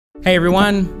Hey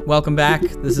everyone, welcome back.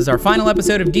 This is our final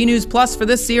episode of D-News Plus for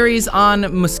this series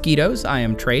on mosquitoes. I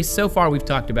am Trace. So far we've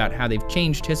talked about how they've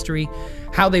changed history,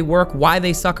 how they work, why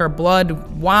they suck our blood,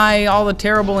 why all the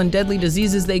terrible and deadly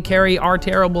diseases they carry are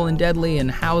terrible and deadly, and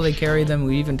how they carry them.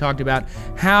 We even talked about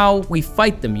how we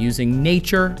fight them using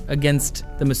nature against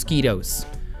the mosquitoes.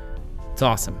 It's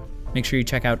awesome. Make sure you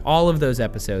check out all of those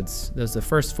episodes. Those are the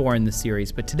first 4 in the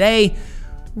series. But today,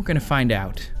 we're gonna find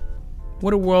out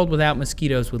what a world without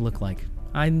mosquitoes would look like.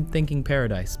 I'm thinking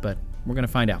paradise, but we're gonna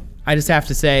find out. I just have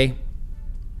to say,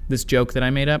 this joke that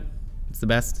I made up, it's the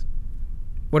best.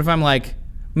 What if I'm like,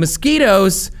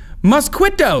 mosquitoes,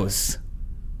 mosquitoes?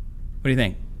 What do you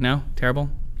think? No? Terrible?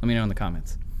 Let me know in the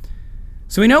comments.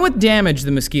 So we know what damage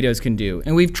the mosquitoes can do,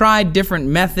 and we've tried different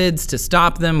methods to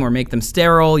stop them or make them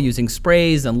sterile using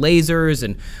sprays and lasers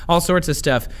and all sorts of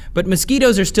stuff, but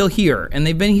mosquitoes are still here, and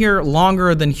they've been here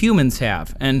longer than humans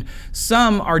have, and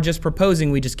some are just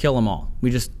proposing we just kill them all.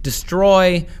 We just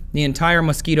destroy the entire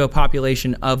mosquito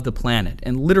population of the planet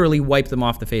and literally wipe them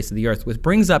off the face of the earth, which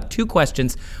brings up 2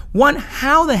 questions. 1,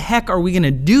 how the heck are we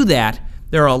gonna do that?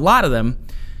 There are a lot of them.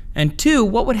 And 2,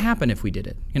 what would happen if we did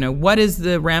it? You know, what is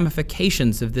the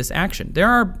ramifications of this action? There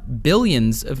are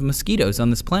billions of mosquitoes on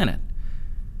this planet.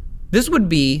 This would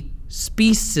be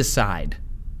specicide.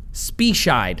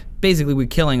 Specicide. Basically, we're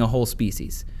killing a whole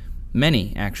species.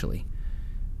 Many, actually.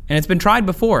 And it's been tried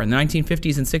before. In the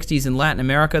 1950s and 60s in Latin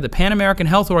America, the Pan American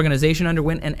Health Organization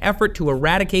underwent an effort to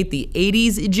eradicate the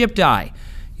Aedes aegypti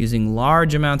using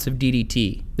large amounts of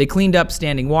DDT. They cleaned up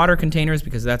standing water containers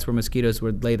because that's where mosquitoes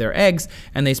would lay their eggs,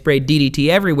 and they sprayed DDT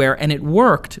everywhere, and it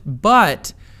worked,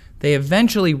 but they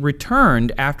eventually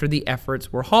returned after the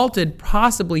efforts were halted,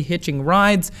 possibly hitching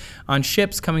rides on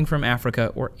ships coming from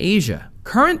Africa or Asia.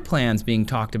 Current plans being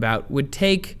talked about would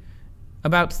take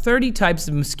about 30 types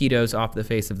of mosquitoes off the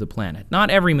face of the planet.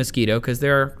 Not every mosquito, because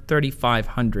there are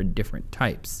 3,500 different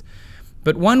types.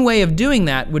 But one way of doing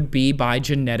that would be by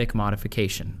genetic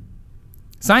modification.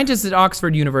 Scientists at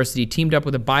Oxford University teamed up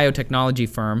with a biotechnology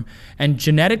firm and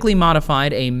genetically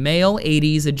modified a male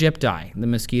Aedes aegypti, the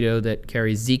mosquito that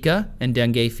carries Zika and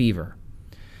dengue fever.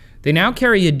 They now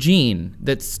carry a gene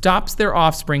that stops their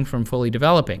offspring from fully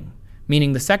developing,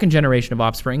 meaning the second generation of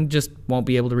offspring just won't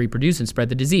be able to reproduce and spread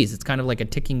the disease. It's kind of like a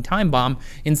ticking time bomb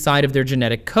inside of their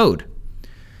genetic code.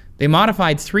 They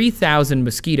modified 3,000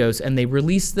 mosquitoes and they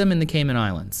released them in the Cayman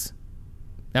Islands.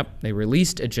 Yep, they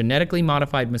released a genetically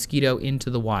modified mosquito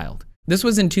into the wild. This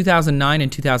was in 2009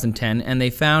 and 2010, and they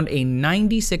found a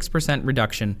 96%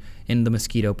 reduction in the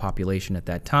mosquito population at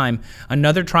that time.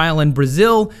 Another trial in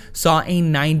Brazil saw a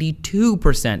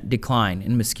 92% decline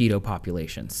in mosquito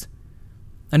populations.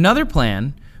 Another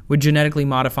plan would genetically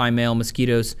modify male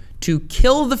mosquitoes to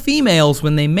kill the females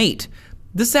when they mate.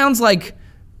 This sounds like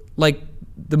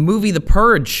the movie The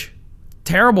Purge.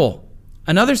 Terrible.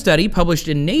 Another study published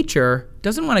in Nature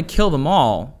doesn't want to kill them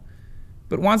all,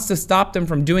 but wants to stop them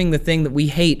from doing the thing that we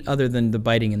hate other than the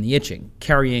biting and the itching,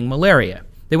 carrying malaria.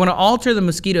 They want to alter the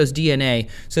mosquito's DNA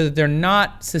so that they're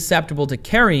not susceptible to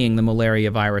carrying the malaria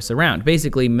virus around.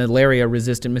 Basically,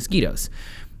 malaria-resistant mosquitoes.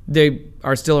 They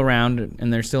are still around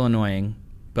and they're still annoying,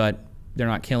 but they're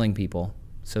not killing people,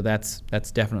 so that's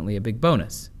definitely a big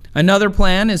bonus. Another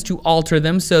plan is to alter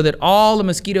them so that all the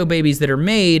mosquito babies that are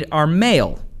made are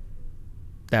male.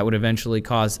 That would eventually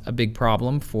cause a big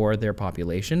problem for their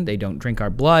population. They don't drink our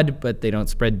blood, but they don't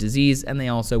spread disease, and they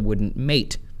also wouldn't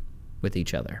mate with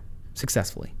each other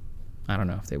successfully. I don't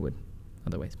know if they would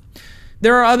otherwise.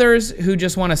 There are others who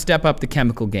just want to step up the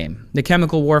chemical game, the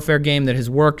chemical warfare game that has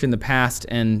worked in the past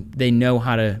and they know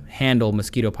how to handle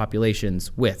mosquito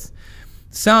populations with.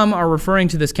 Some are referring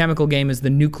to this chemical game as the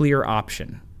nuclear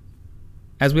option.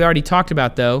 As we already talked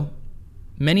about, though,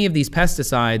 many of these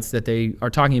pesticides that they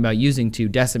are talking about using to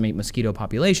decimate mosquito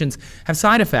populations have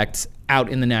side effects out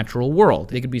in the natural world.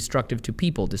 They could be destructive to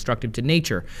people, destructive to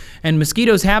nature. And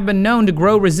mosquitoes have been known to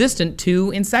grow resistant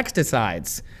to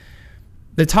insecticides.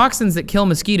 The toxins that kill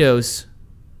mosquitoes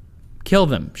kill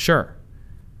them, sure.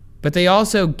 But they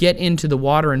also get into the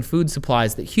water and food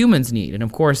supplies that humans need, and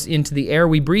of course into the air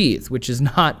we breathe, which is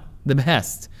not the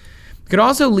best. It could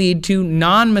also lead to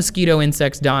non-mosquito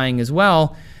insects dying as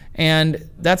well, and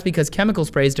that's because chemical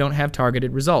sprays don't have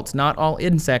targeted results. Not all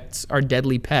insects are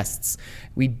deadly pests.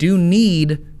 We do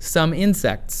need some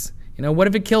insects. You know, what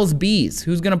if it kills bees?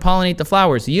 Who's gonna pollinate the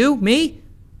flowers? You? Me?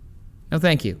 No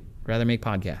thank you. I'd rather make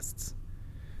podcasts.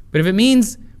 But if it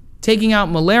means taking out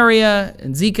malaria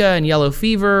and Zika and yellow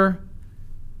fever,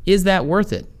 is that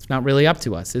worth it? It's not really up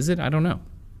to us, is it? I don't know.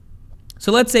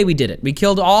 So let's say we did it. We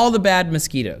killed all the bad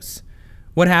mosquitoes.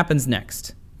 What happens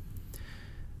next?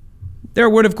 There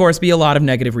would, of course, be a lot of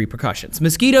negative repercussions.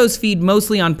 Mosquitoes feed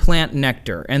mostly on plant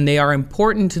nectar, and they are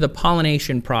important to the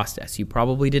pollination process. You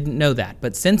probably didn't know that,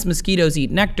 but since mosquitoes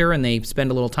eat nectar and they spend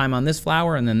a little time on this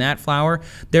flower and then that flower,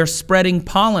 they're spreading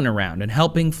pollen around and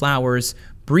helping flowers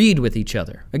breed with each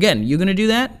other. Again, you gonna do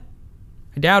that?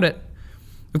 I doubt it.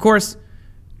 Of course,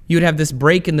 you would have this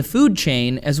break in the food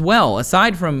chain as well.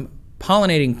 Aside from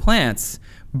pollinating plants,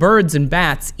 birds and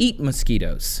bats eat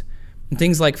mosquitoes. And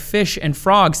things like fish and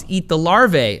frogs eat the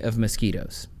larvae of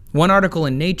mosquitoes. One article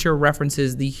in Nature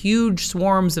references the huge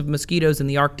swarms of mosquitoes in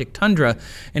the Arctic tundra,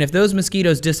 and if those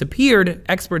mosquitoes disappeared,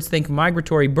 experts think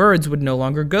migratory birds would no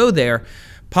longer go there,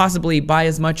 possibly by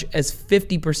as much as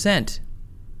 50%,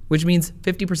 which means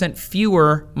 50%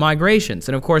 fewer migrations.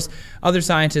 And of course, other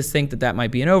scientists think that that might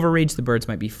be an overreach. The birds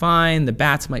might be fine, the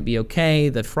bats might be okay,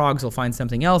 the frogs will find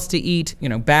something else to eat. You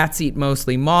know, bats eat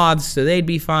mostly moths, so they'd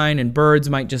be fine, and birds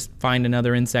might just find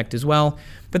another insect as well.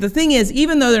 But the thing is,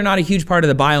 even though they're not a huge part of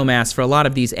the biomass for a lot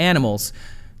of these animals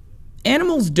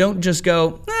don't just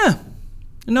go,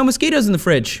 no mosquitoes in the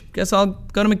fridge, guess I'll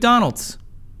go to McDonald's.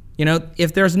 You know,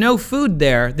 if there's no food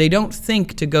there, they don't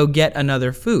think to go get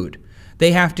another food.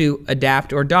 They have to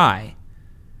adapt or die.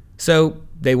 So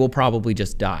they will probably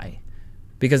just die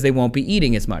because they won't be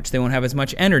eating as much. They won't have as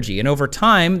much energy. And over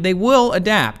time, they will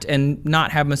adapt and not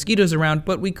have mosquitoes around,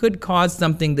 but we could cause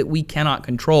something that we cannot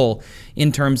control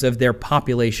in terms of their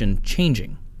population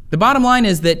changing. The bottom line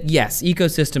is that, yes,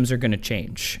 ecosystems are going to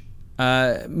change.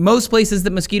 Most places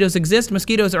that mosquitoes exist,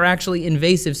 mosquitoes are actually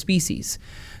invasive species.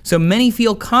 So many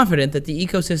feel confident that the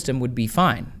ecosystem would be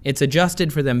fine. It's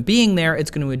adjusted for them being there,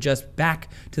 it's going to adjust back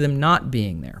to them not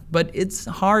being there. But it's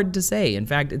hard to say. In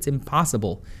fact, it's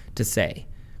impossible to say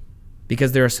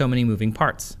because there are so many moving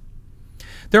parts.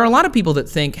 There are a lot of people that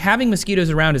think having mosquitoes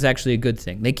around is actually a good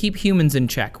thing. They keep humans in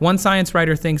check. One science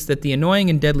writer thinks that the annoying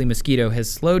and deadly mosquito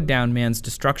has slowed down man's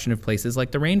destruction of places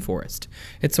like the rainforest.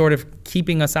 It's sort of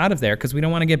keeping us out of there because we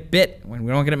don't want to get bit when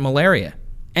we don't get malaria.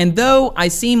 And though I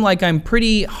seem like I'm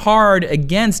pretty hard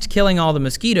against killing all the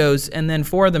mosquitoes and then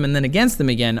for them and then against them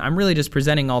again, I'm really just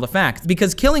presenting all the facts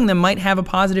because killing them might have a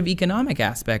positive economic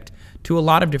aspect to a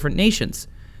lot of different nations.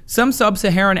 Some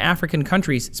sub-Saharan African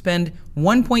countries spend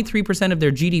 1.3% of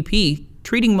their GDP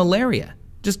treating malaria.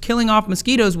 Just killing off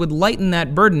mosquitoes would lighten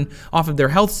that burden off of their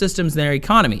health systems and their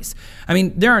economies. I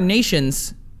mean, there are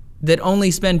nations that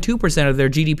only spend 2% of their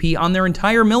GDP on their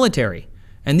entire military.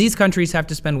 And these countries have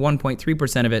to spend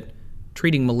 1.3% of it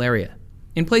treating malaria.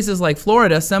 In places like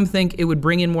Florida, some think it would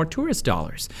bring in more tourist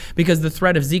dollars because the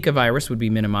threat of Zika virus would be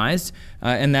minimized,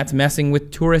 and that's messing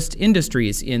with tourist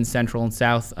industries in Central and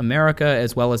South America,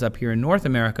 as well as up here in North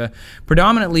America,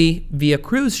 predominantly via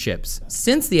cruise ships.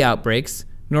 Since the outbreaks,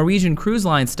 Norwegian cruise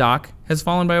line stock has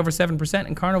fallen by over 7%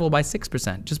 and Carnival by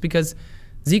 6%, just because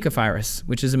Zika virus,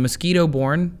 which is a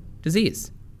mosquito-borne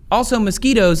disease. Also,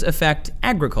 mosquitoes affect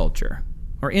agriculture,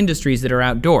 or industries that are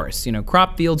outdoors. You know,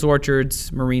 crop fields,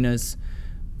 orchards, marinas.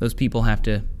 Those people have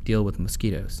to deal with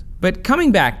mosquitoes. But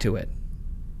coming back to it,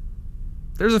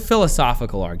 there's a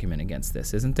philosophical argument against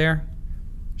this, isn't there?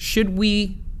 Should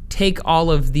we take all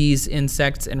of these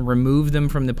insects and remove them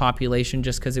from the population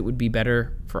just because it would be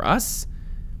better for us?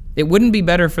 It wouldn't be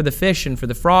better for the fish and for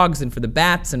the frogs and for the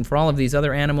bats and for all of these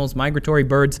other animals, migratory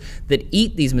birds that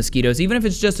eat these mosquitoes, even if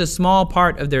it's just a small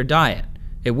part of their diet.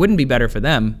 It wouldn't be better for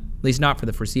them. At least not for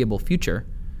the foreseeable future.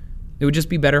 It would just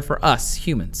be better for us,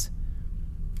 humans.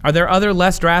 Are there other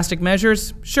less drastic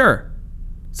measures? Sure.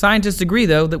 Scientists agree,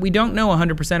 though, that we don't know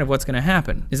 100% of what's going to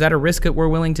happen. Is that a risk that we're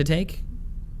willing to take?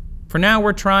 For now,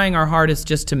 we're trying our hardest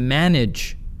just to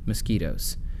manage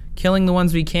mosquitoes. Killing the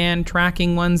ones we can,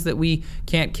 tracking ones that we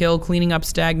can't kill, cleaning up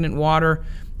stagnant water,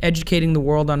 educating the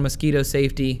world on mosquito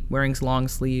safety, wearing long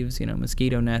sleeves,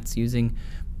 mosquito nets, using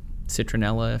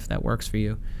citronella if that works for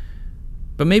you.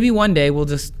 But maybe one day we'll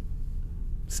just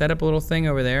set up a little thing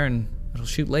over there and it'll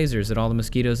shoot lasers at all the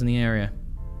mosquitoes in the area.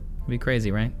 It'd be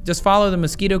crazy, right? Just follow the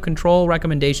mosquito control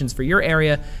recommendations for your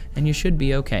area and you should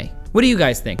be okay. What do you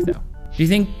guys think, though? Do you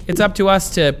think it's up to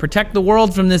us to protect the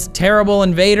world from this terrible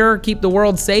invader, keep the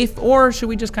world safe, or should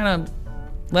we just kind of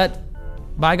let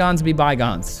bygones be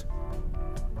bygones?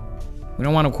 We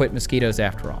don't want to quit mosquitoes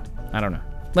after all. I don't know.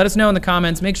 Let us know in the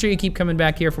comments. Make sure you keep coming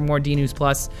back here for more DNews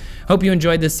Plus. Hope you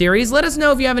enjoyed this series. Let us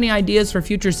know if you have any ideas for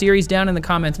future series down in the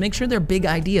comments. Make sure they're big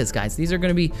ideas, guys. These are going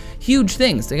to be huge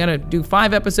things. They got to do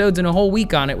 5 episodes in a whole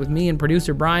week on it with me and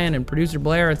producer Brian and producer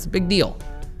Blair. It's a big deal.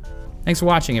 Thanks for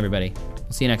watching, everybody.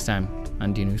 We'll see you next time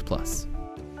on DNews Plus.